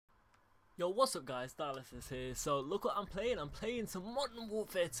Yo, what's up guys, Dialysis here. So look what I'm playing some Modern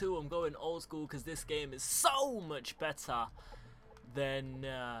Warfare 2. I'm going old school because this game is so much better than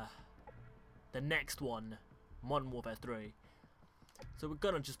the next one, Modern Warfare 3. So we're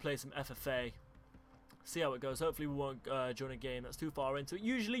gonna just play some FFA, see how it goes. Hopefully we won't join a game that's too far into it.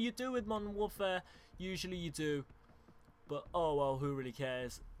 Usually you do with Modern Warfare, usually you do. But oh well, who really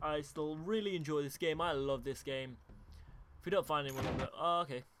cares? I still really enjoy this game, I love this game. If we don't find anyone, oh,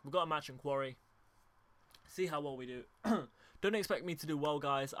 okay, we've got a match in Quarry. See how well we do. Don't expect me to do well,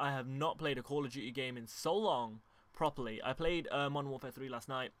 guys. I have not played a Call of Duty game in so long, properly. I played Modern Warfare 3 last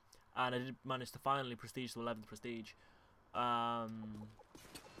night, and I did manage to finally prestige to 11th prestige,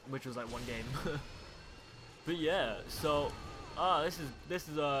 which was like one game. But yeah, so this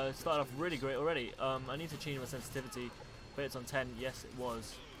is started off really great already. I need to change my sensitivity, but it's on 10. Yes, it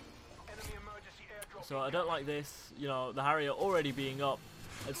was. So I don't like this, you know, the Harrier already being up.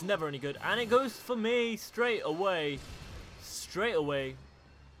 It's never any good. And it goes for me straight away. Straight away.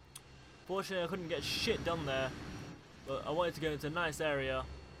 Fortunately, I couldn't get shit done there. But I wanted to go into a nice area.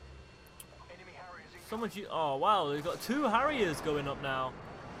 Oh, wow, they've got 2 Harriers going up now.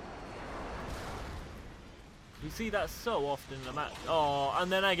 You see that so often in a match. Oh,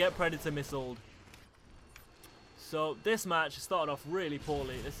 and then I get Predator missiled. So this match started off really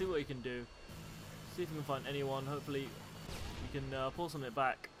poorly. Let's see what we can do. See if we can find anyone. Hopefully we can pull something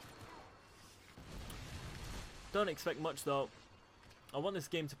back. Don't expect much though. I want this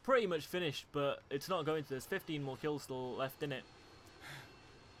game to pretty much finish, but it's not going to. There's 15 more kills still left in it.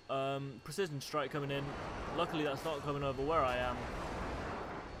 Precision strike coming in. Luckily that's not coming over where I am.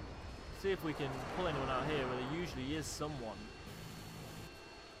 See if we can pull anyone out here where there usually is someone.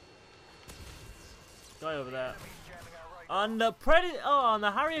 Guy over there. And the Predator. Oh, and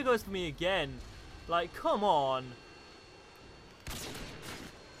the Harrier goes for me again. Like, come on.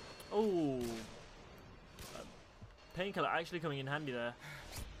 Oh. Painkiller actually coming in handy there.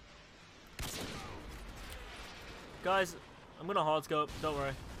 Guys, I'm gonna hard scope, don't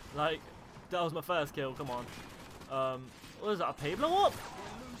worry. Like, that was my first kill, come on. What is that, a pay blow up?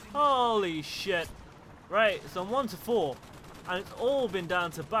 Holy shit. Right, so I'm 1 to 4. And it's all been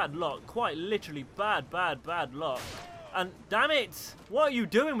down to bad luck. Quite literally bad luck. And damn it! What are you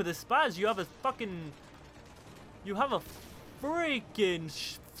doing with the spaz? You have a fucking... You have a freaking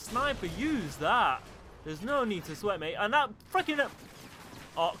sniper. Use that. There's no need to sweat, mate. And that freaking...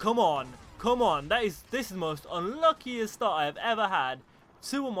 Oh, come on. Come on. This is the most unluckiest start I have ever had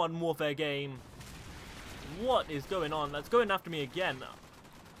to a Modern Warfare game. What is going on? That's going after me again.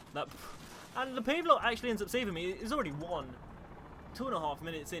 And the payload actually ends up saving me. He's already won. 2.5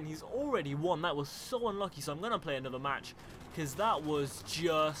 minutes in, he's already won. That was so unlucky, so I'm going to play another match because that was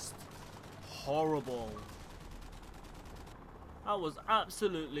just horrible. That was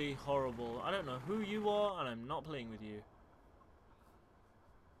absolutely horrible. I don't know who you are, and I'm not playing with you.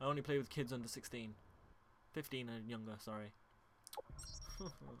 I only play with kids under 16. 15 and younger, sorry.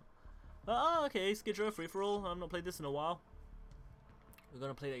 Okay, Skid Row free-for-all. I've not played this in a while. We're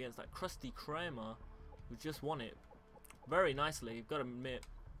going to play against that crusty Kramer who just won it. Very nicely, you've got to admit.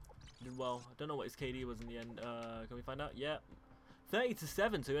 Did well. I don't know what his KD was in the end. Can we find out? Yeah. 30 to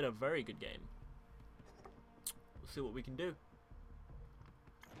 7, so he had a very good game. We'll see what we can do.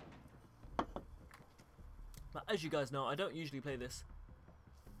 But as you guys know, I don't usually play this.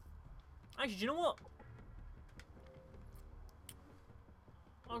 Actually, do you know what?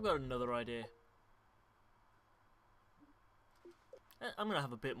 I've got another idea. I'm going to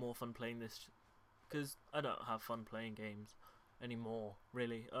have a bit more fun playing this. Because I don't have fun playing games anymore,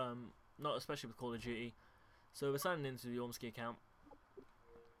 really. Not especially with Call of Duty. So we're signing into the Aumski account.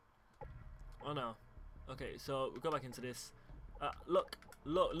 Oh no. Okay, so we'll go back into this.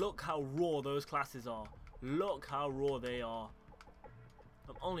 Look how raw those classes are. Look how raw they are.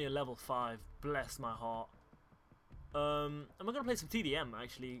 I'm only a level 5. Bless my heart. And we're gonna play some TDM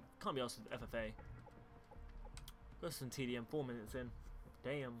actually. Can't be asked with FFA. Go some TDM. 4 minutes in.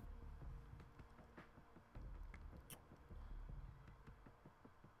 Damn.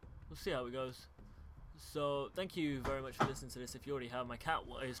 We'll see how it goes. So, thank you very much for listening to this. If you already have, my cat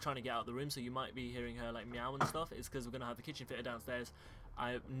is trying to get out of the room, so you might be hearing her like meow and stuff. It's because we're going to have the kitchen fitter downstairs.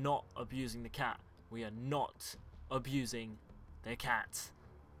 I'm not abusing the cat. We are not abusing the cat.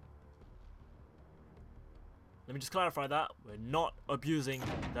 Let me just clarify that. We're not abusing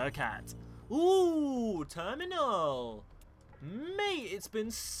the cat. Ooh, Terminal. Mate, it's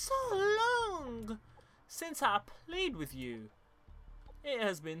been so long since I played with you. It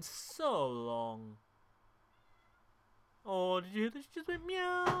has been so long. Oh, did you hear this? She just went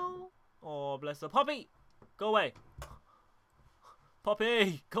meow. Oh, bless her. Poppy, go away.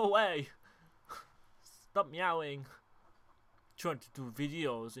 Poppy, go away. stop meowing. Trying to do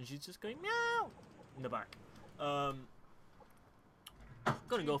videos and she's just going meow in the back. Gonna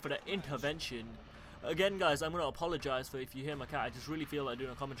go for the intervention. Again, guys, I'm gonna apologize for if you hear my cat. I just really feel like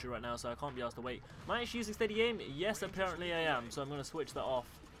doing a commentary right now, so I can't be asked to wait. Am I actually using steady aim? Yes, apparently I am. So I'm gonna switch that off.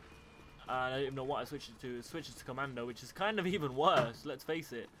 I don't even know what I switched it to. Switch it to commando, which is kind of even worse. Let's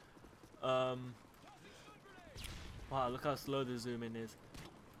face it. Wow, look how slow the zoom in is.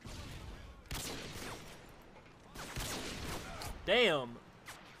 Damn!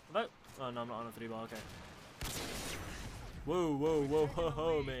 Oh no, I'm not on a 3-bar, okay. Whoa, whoa, whoa, ho,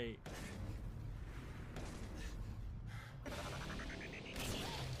 ho, mate.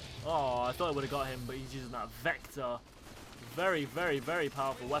 Oh, I thought I would have got him, but he's using that Vector. Very, very, very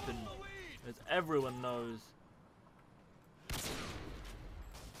powerful weapon, as everyone knows.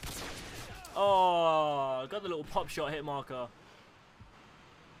 Oh, got the little pop shot hit marker.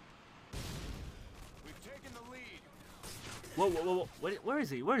 Whoa, whoa, whoa, whoa. Where is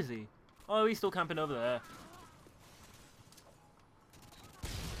he? Where is he? Oh, he's still camping over there.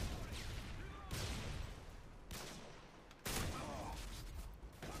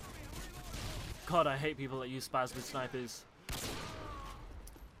 God, I hate people that use spaz with snipers.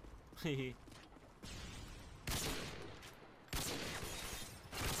 Hehe.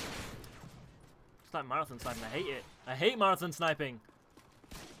 It's like marathon sniping. I hate it. I hate marathon sniping.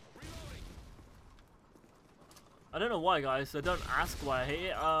 I don't know why, guys, so don't ask why I hate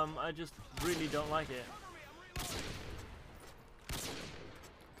it. I just really don't like it.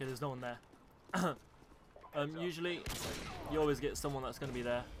 Okay, there's no one there. Usually, you always get someone that's going to be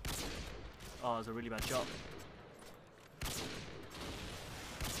there. Oh, it's a really bad shot.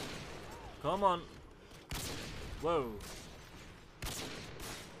 Come on. Whoa.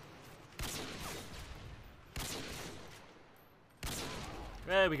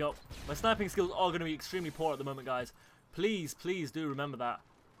 There we go. My sniping skills are going to be extremely poor at the moment, guys. Please, please do remember that.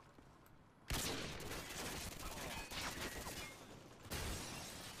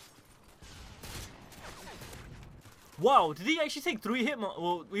 Wow, did he actually take 3 hit markers?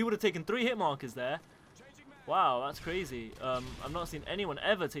 Well, we would have taken 3 hit markers there. Wow, that's crazy. I've not seen anyone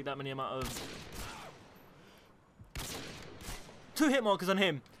ever take that many amount of... 2 hit markers on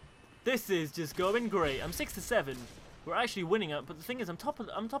him. This is just going great. I'm 6-7. We're actually winning it, but the thing is, I'm top of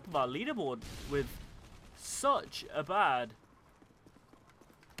our leaderboard with such a bad.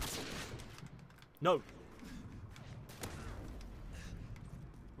 No.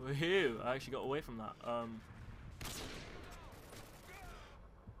 Woohoo! I actually got away from that.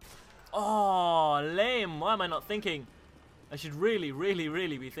 Oh, lame! Why am I not thinking? I should really, really,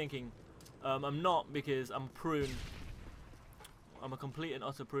 really be thinking. I'm not, because I'm a prune. I'm a complete and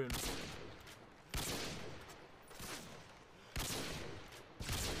utter prune.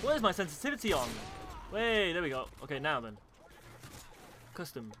 What is my sensitivity on? Wait, there we go. Okay, now then.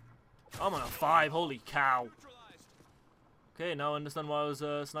 Custom. I'm on a 5, holy cow. Okay, now I understand why I was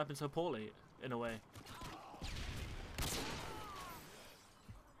sniping so poorly, in a way.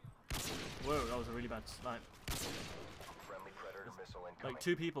 Whoa, that was a really bad snipe. Like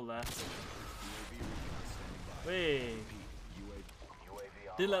 2 people there. Wait.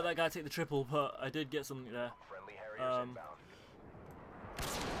 Didn't let that guy take the triple, but I did get something there.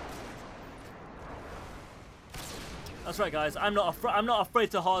 That's right, guys. I'm not afraid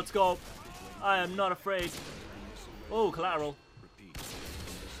to hard scope. I am not afraid. Oh, collateral.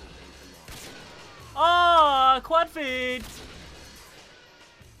 Ah, oh, quad feed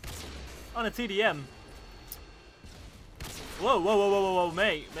on a TDM. Whoa, whoa, whoa, whoa, whoa,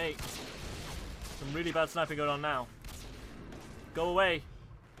 mate. Some really bad sniping going on now. Go away.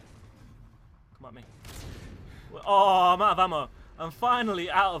 Come at me. Oh, I'm out of ammo. I'm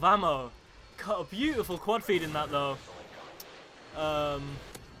finally out of ammo. Got a beautiful quad feed in that though.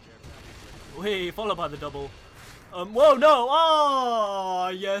 Wait, followed by the double. Whoa, no! Oh,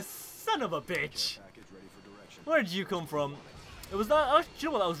 you son of a bitch! Where did you come from? It was that. Oh, do you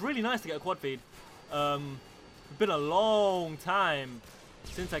know what? That was really nice to get a quad feed. It's been a long time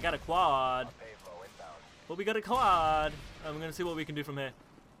since I got a quad, but we got a quad. I'm gonna see what we can do from here.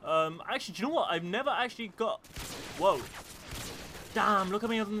 Actually, do you know what? I've never actually got. Whoa! Damn! Look how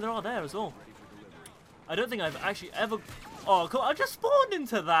many of them there are there as well. I don't think I've actually ever. Oh, cool. I just spawned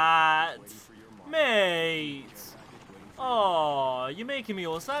into that, mate. Oh, you're making me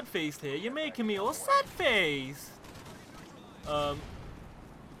all sad faced here. You're making me all sad faced. We're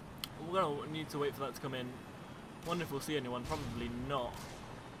gonna need to wait for that to come in. Wonder if we'll see anyone. Probably not.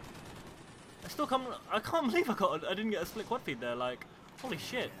 I can't believe I didn't get a split quad feed there. Like, holy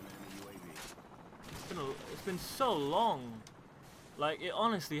shit. It's been so long. Like, it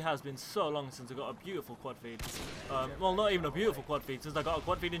honestly has been so long since I got a beautiful quad feed. Well, not even a beautiful quad feed, since I got a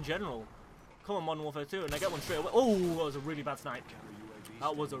quad feed in general. Come on, Modern Warfare 2, and I get one straight away. Oh, that was a really bad snipe.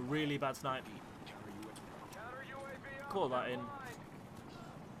 That was a really bad snipe. Call that in.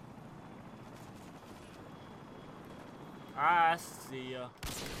 I see ya.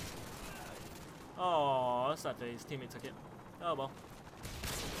 Oh, that's that face. Teammate took it. Oh well.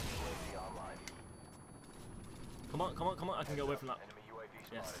 Come on, come on, come on. I can get away from that.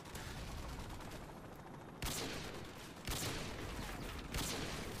 Yes.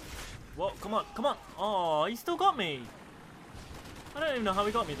 Whoa, come on, come on. Oh, he still got me. I don't even know how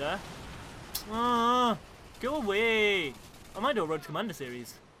he got me there. Ah, go away. I might do a Road to Commander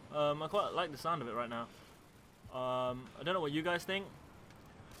series. I quite like the sound of it right now. I don't know what you guys think.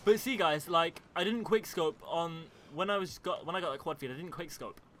 But see guys, like, I didn't quickscope on when I got that quad feed. I didn't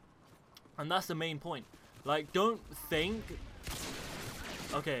quickscope. And that's the main point. Like, don't think.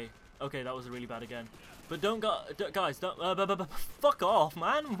 Okay, that was really bad again. But guys, don't fuck off,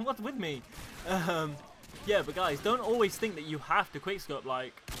 man. What's with me? Yeah, but guys, don't always think that you have to quickscope.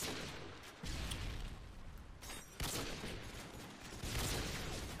 Like,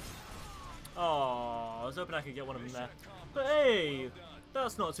 oh, I was hoping I could get one of them there. But hey,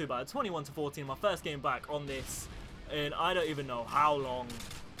 that's not too bad. 21-14, my first game back on this, and I don't even know how long.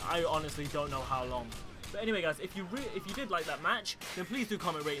 I honestly don't know how long. But anyway, guys, if you did like that match, then please do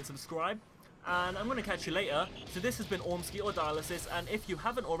comment, rate, and subscribe. And I'm going to catch you later. So this has been Aumski or Dialysis, and if you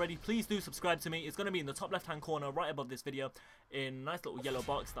haven't already, please do subscribe to me. It's going to be in the top left-hand corner right above this video in a nice little yellow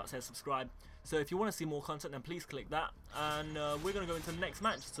box that says subscribe. So if you want to see more content, then please click that. And we're going to go into the next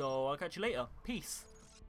match, so I'll catch you later. Peace.